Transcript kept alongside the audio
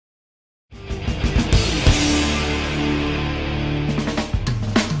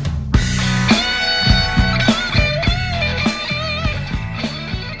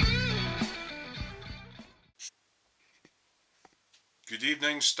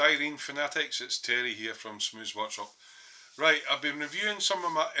evening, Styrene Fanatics. It's Terry here from Smooth's Workshop. Right, I've been reviewing some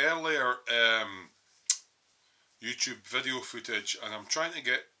of my earlier YouTube video footage, and I'm trying to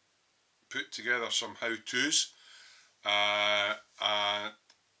put together some how-tos. And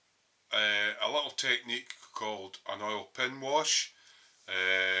a little technique called an oil pin wash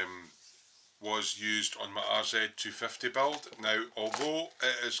was used on my RZ250 build. Now, although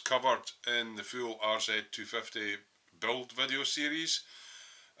it is covered in the full RZ250 build video series,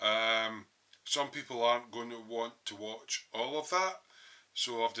 some people aren't going to want to watch all of that,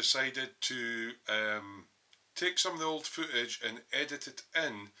 so I've decided to take some of the old footage and edit it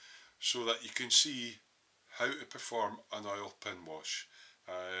in so that you can see how to perform an oil pin wash,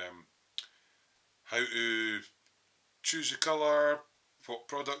 how to choose a colour, what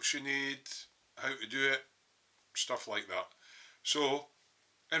products you need, how to do it, stuff like that. So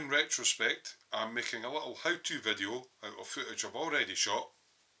in retrospect, I'm making a little how-to video out of footage I've already shot,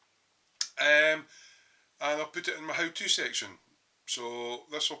 and I'll put it in my how-to section. So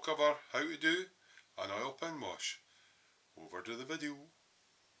this will cover how to do an oil pin wash. Over to the video.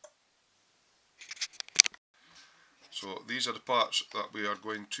 So these are the parts that we are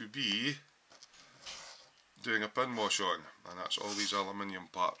going to be doing a pin wash on, and that's all these aluminium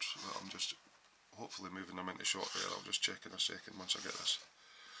parts that I'm just hopefully moving them into shot there. I'll just check in a second once I get this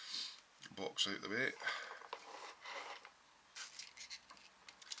box out the way.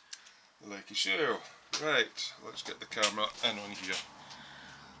 Like so. Right, let's get the camera in on here.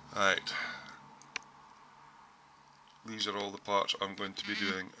 Right, these are all the parts I'm going to be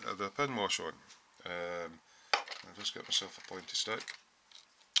doing the pin wash on. I'll just get myself a pointy stick.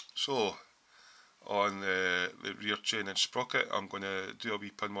 So on the rear chain and sprocket, I'm going to do a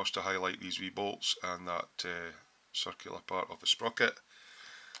wee pin wash to highlight these wee bolts and that circular part of the sprocket.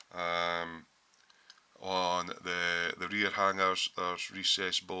 On the rear hangers, there's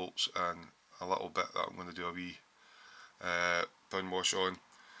recessed bolts and a little bit that I'm going to do a wee pin wash on.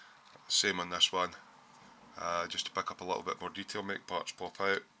 Same on this one, just to pick up a little bit more detail, make parts pop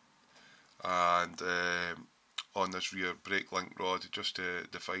out. And on this rear brake link rod, just to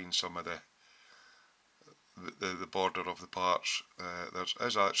define some of the border of the parts. There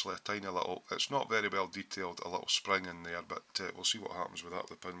is actually a tiny little, it's not very well detailed, a little spring in there, but we'll see what happens with that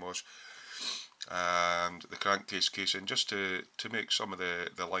with the pin wash. And the crankcase casing, just to make some of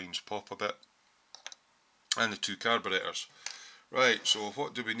the lines pop a bit, and the two carburetors. Right, so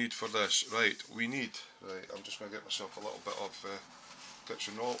what do we need for this? Right, I'm just going to get myself a little bit of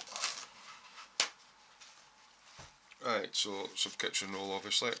kitchen roll. Right, so some kitchen roll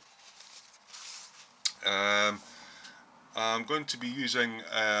obviously. I'm going to be using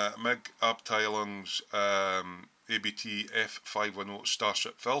Mig Abteilung's ABT F510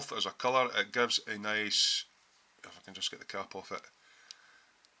 Starship Filth as a colour. It gives a nice, if I can just get the cap off it,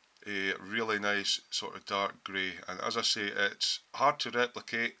 a really nice sort of dark grey, and as I say, it's hard to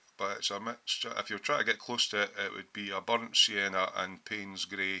replicate, but it's a mixture. If you're trying to get close to it, it would be a burnt sienna and Payne's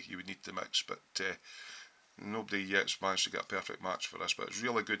grey you would need to mix, but nobody yet's managed to get a perfect match for this. But it's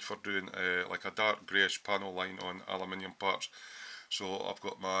really good for doing like a dark greyish panel line on aluminium parts. So I've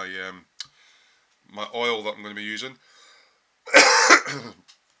got my my oil that I'm going to be using.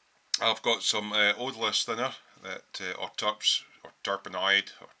 I've got some odourless thinner that or terps or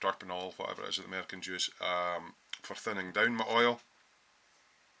terpenoid or terpenol, whatever it is, the American juice, for thinning down my oil.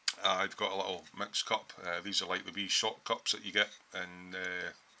 I've got a little mix cup. These are like the wee shot cups that you get in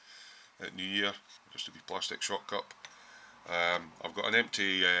at New Year, just a wee plastic shot cup. I've got an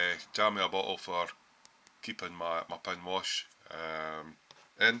empty Tamiya bottle for keeping my pin wash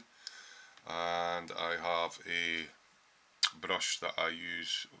in, and I have a brush that I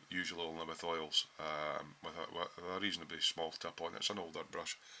use usually only with oils, with a reasonably small tip on it. It's an older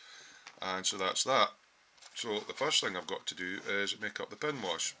brush, and so that's that. So the first thing I've got to do is make up the pin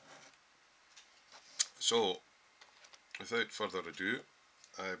wash. So without further ado,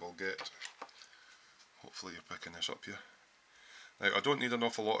 I will get, hopefully you're picking this up here. Now, I don't need an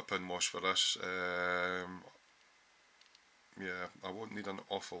awful lot of pin wash for this. Yeah, I won't need an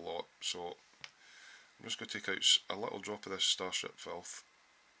awful lot, so I'm just going to take out a little drop of this Starship Filth.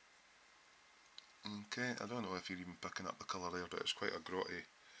 Okay, I don't know if you're even picking up the colour there, but it's quite a grotty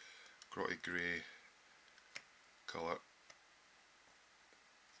grey colour.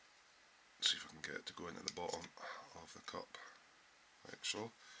 See if I can get it to go into the bottom of the cup, like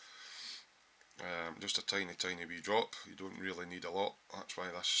so. Just a tiny wee drop. You don't really need a lot, that's why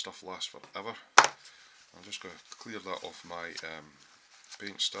this stuff lasts forever. I'm just going to clear that off my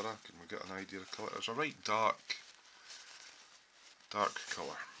paint stirrer. Can we get an idea of colour? It's a right dark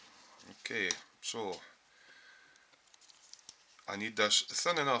colour. Okay, so I need this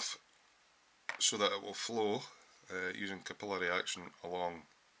thin enough so that it will flow using capillary action along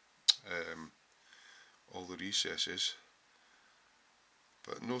all the recesses,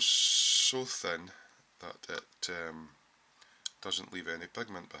 but no so thin that it doesn't leave any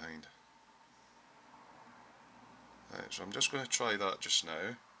pigment behind. Right, so I'm just going to try that just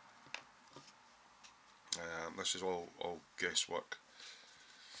now. This is all guesswork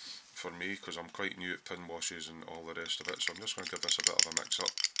for me because I'm quite new at pin washes and all the rest of it, so I'm just going to give this a bit of a mix up.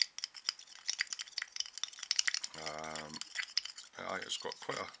 It's got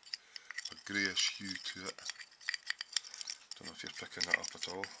quite a greyish hue to it. Don't know if you're picking that up at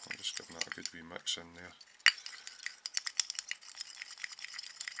all. I'm just giving that a good wee mix in there.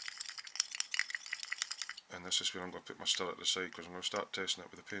 And this is where I'm going to put my stir at the side because I'm going to start testing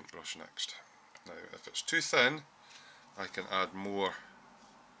it with a paintbrush next. Now if it's too thin I can add more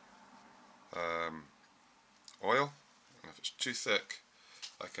oil, and if it's too thick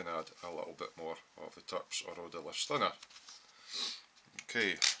I can add a little bit more of the Turps or odorless thinner.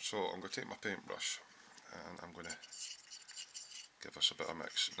 Okay, so I'm going to take my paintbrush and I'm going to give us a bit of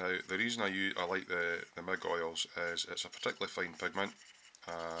mix. Now the reason I like the MIG oils is it's a particularly fine pigment,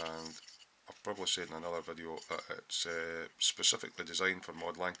 and I've probably said in another video that it's specifically designed for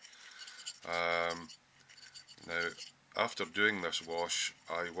modelling. Now after doing this wash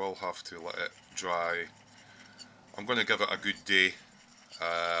I will have to let it dry. I'm going to give it a good day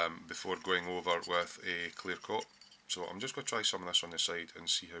before going over with a clear coat. So I'm just going to try some of this on the side and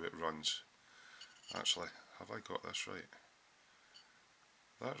see how it runs. Actually, have I got this right?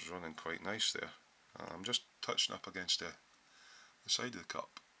 That's running quite nice there. I'm just touching up against the side of the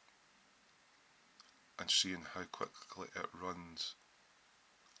cup and seeing how quickly it runs.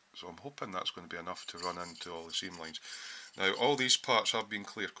 So I'm hoping that's going to be enough to run into all the seam lines. Now all these parts have been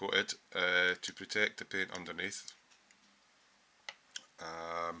clear coated to protect the paint underneath.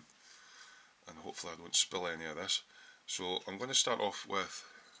 And hopefully I don't spill any of this. So I'm going to start off with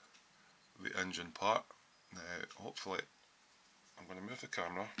the engine part. Now hopefully I'm going to move the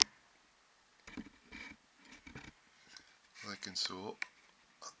camera like so,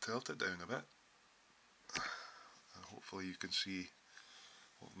 I'll tilt it down a bit and hopefully you can see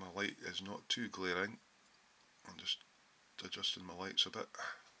my light is not too glaring. I'm just adjusting my lights a bit.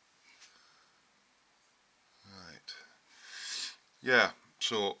 Right, yeah,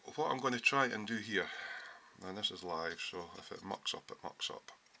 so what I'm going to try and do here, and this is live so if it mucks up, it mucks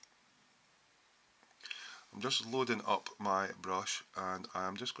up. I'm just loading up my brush and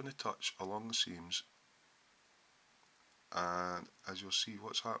I'm just going to touch along the seams, and as you'll see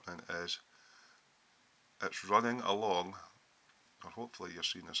what's happening is it's running along, or hopefully you're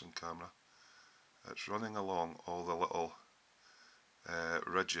seeing this in camera, it's running along all the little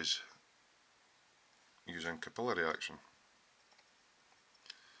ridges using capillary action.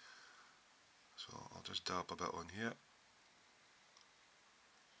 So I'll just dab a bit on here.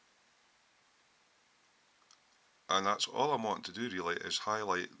 And that's all I'm wanting to do really, is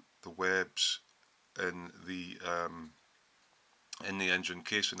highlight the webs in the engine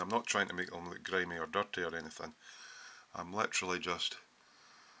casing. I'm not trying to make them look grimy or dirty or anything. I'm literally just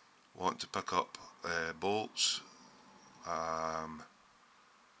wanting to pick up bolts.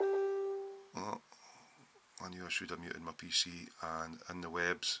 Well, I knew I should have muted my PC, and in the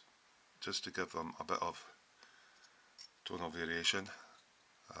webs, just to give them a bit of tonal variation.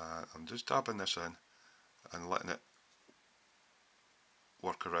 I'm just dabbing this in and letting it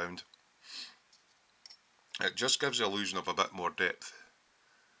work around. It just gives the illusion of a bit more depth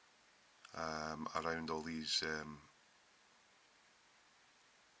around all these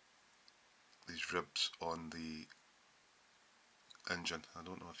ribs on the engine. I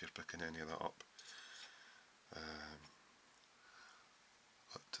don't know if you're picking any of that up,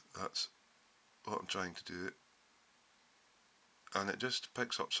 but that's what I'm trying to do, and it just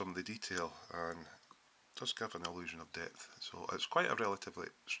picks up some of the detail and does give an illusion of depth. So it's quite a relatively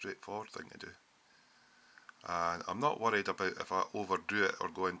straightforward thing to do, and I'm not worried about if I overdo it or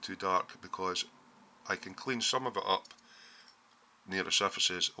go in too dark, because I can clean some of it up near the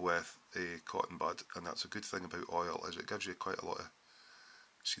surfaces with a cotton bud, and that's a good thing about oil, is it gives you quite a lot of,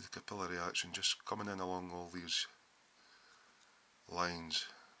 see the capillary action just coming in along all these lines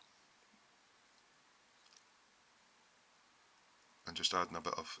and just adding a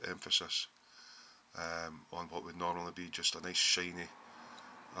bit of emphasis on what would normally be just a nice shiny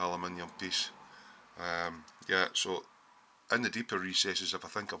aluminium piece. Yeah, so in the deeper recesses, if I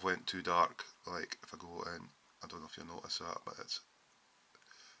think I've went too dark, like if I go in, I don't know if you'll notice that, but it's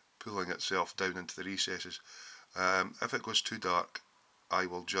pulling itself down into the recesses. If it goes too dark, I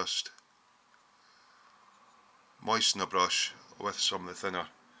will just moisten a brush with some of the thinner,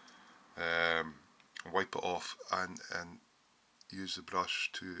 wipe it off and use the brush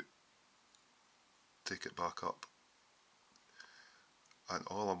to take it back up. And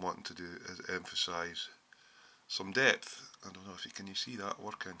all I'm wanting to do is emphasise some depth. I don't know if you see that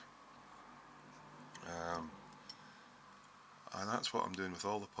working. And that's what I'm doing with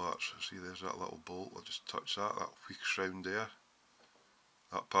all the parts. See, there's that little bolt. I'll just touch that weak round there.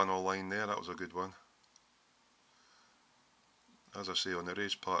 That panel line there, that was a good one. As I say, on the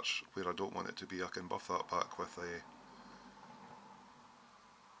raised parts where I don't want it to be, I can buff that back with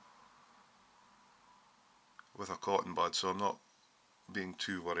a cotton bud, so I'm not being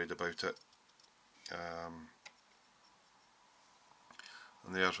too worried about it.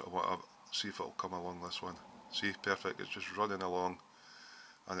 And there's what I'll see if it'll come along this one. See, perfect, it's just running along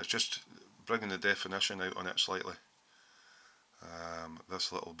and it's just bringing the definition out on it slightly.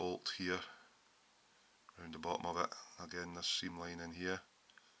 This little bolt here around the bottom of it, again this seam line in here,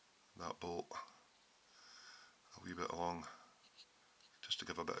 that bolt a wee bit along just to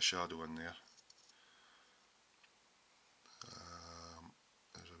give a bit of shadow in there.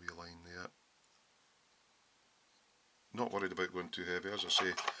 There's a wee line there. Not worried about going too heavy. As I say,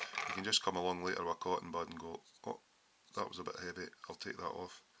 you can just come along later with a cotton bud and go, oh, that was a bit heavy, I'll take that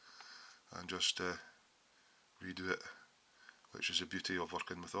off, and just redo it, which is the beauty of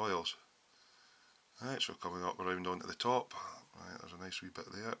working with oils. Right, so coming up around onto the top, right, there's a nice wee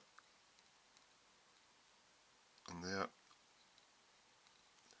bit there, and there.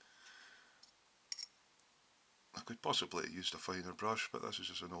 I could possibly have used a finer brush, but this is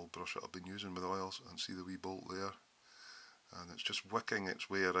just an old brush that I've been using with oils, and see the wee bolt there, and it's just wicking its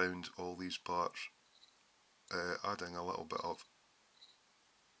way around all these parts, adding a little bit of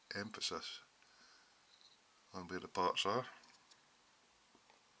emphasis on where the parts are,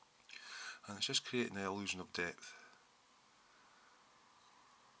 and it's just creating the illusion of depth.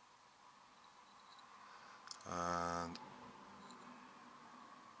 And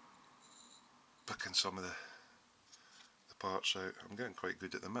picking some of the parts out. I'm getting quite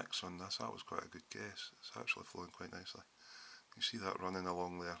good at the mix on this. That was quite a good guess. It's actually flowing quite nicely. You see that running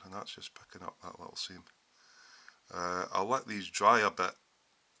along there, and that's just picking up that little seam. I'll let these dry a bit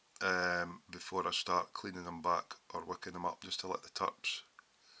before I start cleaning them back or wicking them up, just to let the turps.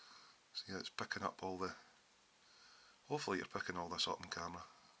 See, it's picking up all the, hopefully you're picking all this up on camera.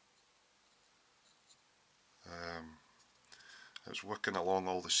 It's wicking along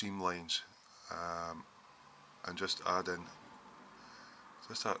all the seam lines, and just adding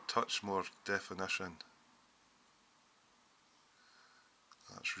just that touch more definition.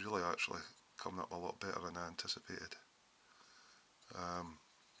 That's really actually coming up a lot better than I anticipated.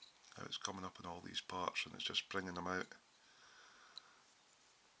 It's coming up in all these parts and it's just bringing them out.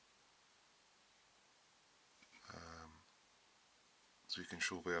 So you can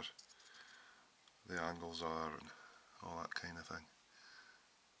show where the angles are and all that kind of thing.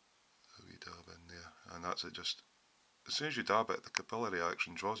 So we dab in there, and that's it. Just as soon as you dab it, the capillary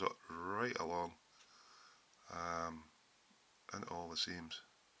action draws it right along into all the seams,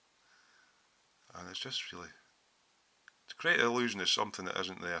 and it's just really to create the illusion of something that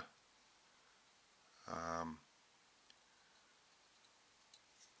isn't there. A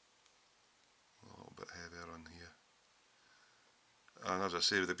little bit heavier on here. And as I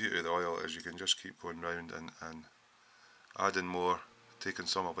say, the beauty of the oil is you can just keep going round and adding more, taking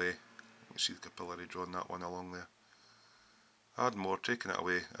some away. You can see the capillary drawing that one along there. Add more, taking it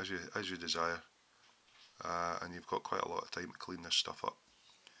away as you desire, and you've got quite a lot of time to clean this stuff up.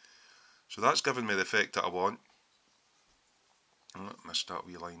 So that's given me the effect that I want. Oh, missed that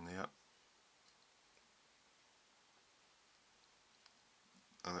wee line there.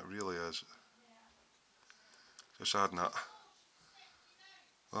 And it really is just adding that.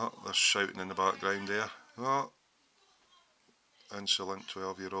 Oh, there's shouting in the background there. Oh, insolent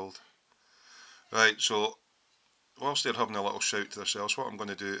 12-year-old. Right, so whilst they're having a little shout to themselves, what I'm going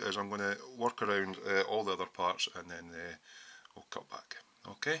to do is I'm going to work around all the other parts, and then we'll cut back.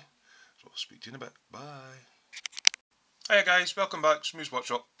 Okay, so I'll speak to you in a bit. Bye. Hiya guys, welcome back. Smooth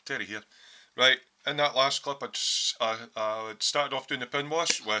Workshop, Terry here. Right, in that last clip I started off doing the pin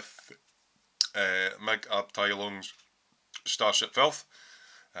wash with Mig Ab Tai Lung's Starship Filth,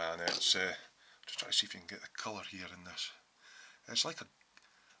 and it's just try to see if you can get the colour here in this. It's like a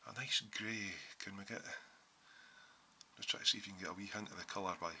nice grey. Can we get, just try to see if you can get a wee hint of the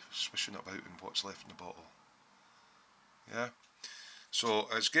colour by swishing it about in what's left in the bottle. Yeah, so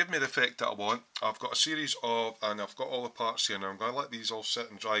it's given me the effect that I want. I've got a series of, and I've got all the parts here now. I'm going to let these all sit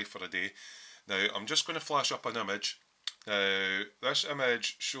and dry for a day. Now I'm just going to flash up an image. Now this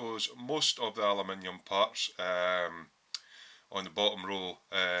image shows most of the aluminium parts, on the bottom row,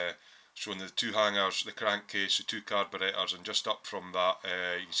 showing the 2 hangers, the crankcase, the 2 carburetors, and just up from that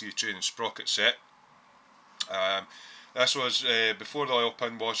you can see the chain and sprocket set. This was before the oil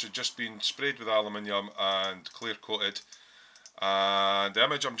pin wash had just been sprayed with aluminium and clear coated. And the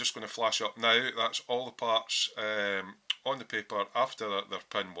image I'm just going to flash up now, that's all the parts on the paper after their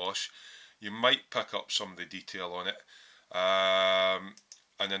pin wash. You might pick up some of the detail on it.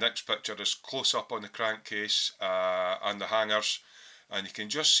 And the next picture is close up on the crankcase and the hangers, and you can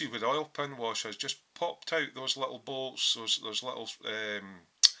just see where the oil pin wash has just popped out those little bolts, those little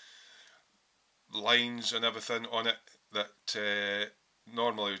lines and everything on it that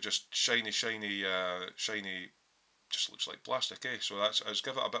normally just shiny, just looks like plastic, eh? So it's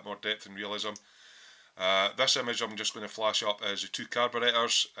give it a bit more depth and realism. This image I'm just going to flash up is the 2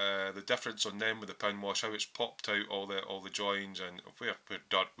 carburetors, the difference on them with the pin wash, how it's popped out all the joins and where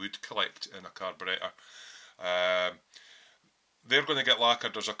dirt would collect in a carburetor. They're going to get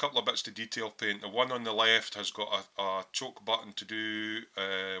lacquered. There's a couple of bits to detail paint. The one on the left has got a choke button to do,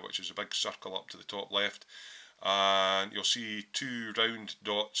 which is a big circle up to the top left. And you'll see 2 round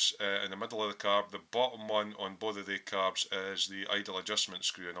dots in the middle of the carb. The bottom one on both of the carbs is the idle adjustment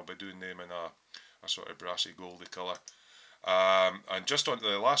screw, and I'll be doing them in a sort of brassy goldy colour. And just onto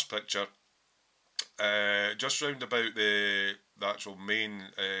the last picture, just round about the actual main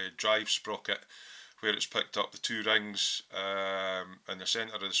drive sprocket, where it's picked up the 2 rings in the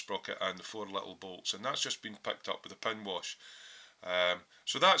centre of the sprocket and the 4 little bolts, and that's just been picked up with a pin wash.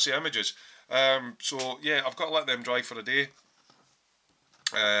 So that's the images. So yeah, I've got to let them dry for a day,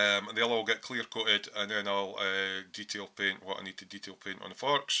 and they'll all get clear coated, and then I'll detail paint what I need to detail paint on the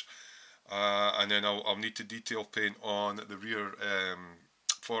forks, and then I'll need to detail paint on the rear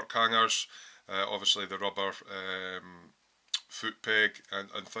fork hangers, obviously the rubber foot peg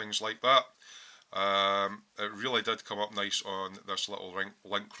and things like that. It really did come up nice on this little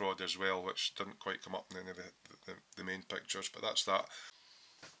link rod as well, which didn't quite come up in any of the main pictures, but that's that.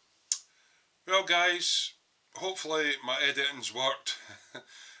 Well guys, hopefully my editing's worked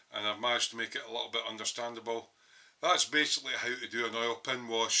and I've managed to make it a little bit understandable. That's basically how to do an oil pin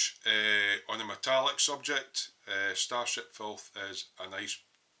wash on a metallic subject. Starship Filth is a nice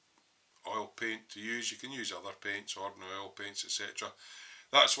oil paint to use. You can use other paints, ordinary oil paints, etc.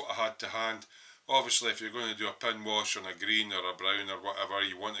 That's what I had to hand. Obviously if you're going to do a pin wash on a green or a brown or whatever,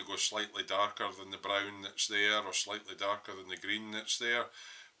 you want to go slightly darker than the brown that's there, or slightly darker than the green that's there.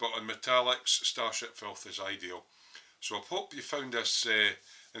 But on metallics, Starship Filth is ideal. So I hope you found this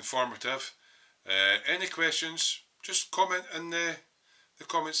informative. Any questions, just comment in the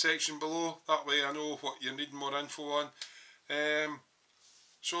comment section below. That way I know what you're needing more info on.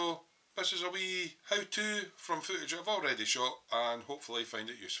 So this is a wee how-to from footage I've already shot, and hopefully find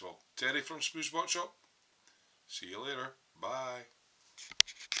it useful. Terry from Spoo's Workshop. See you later.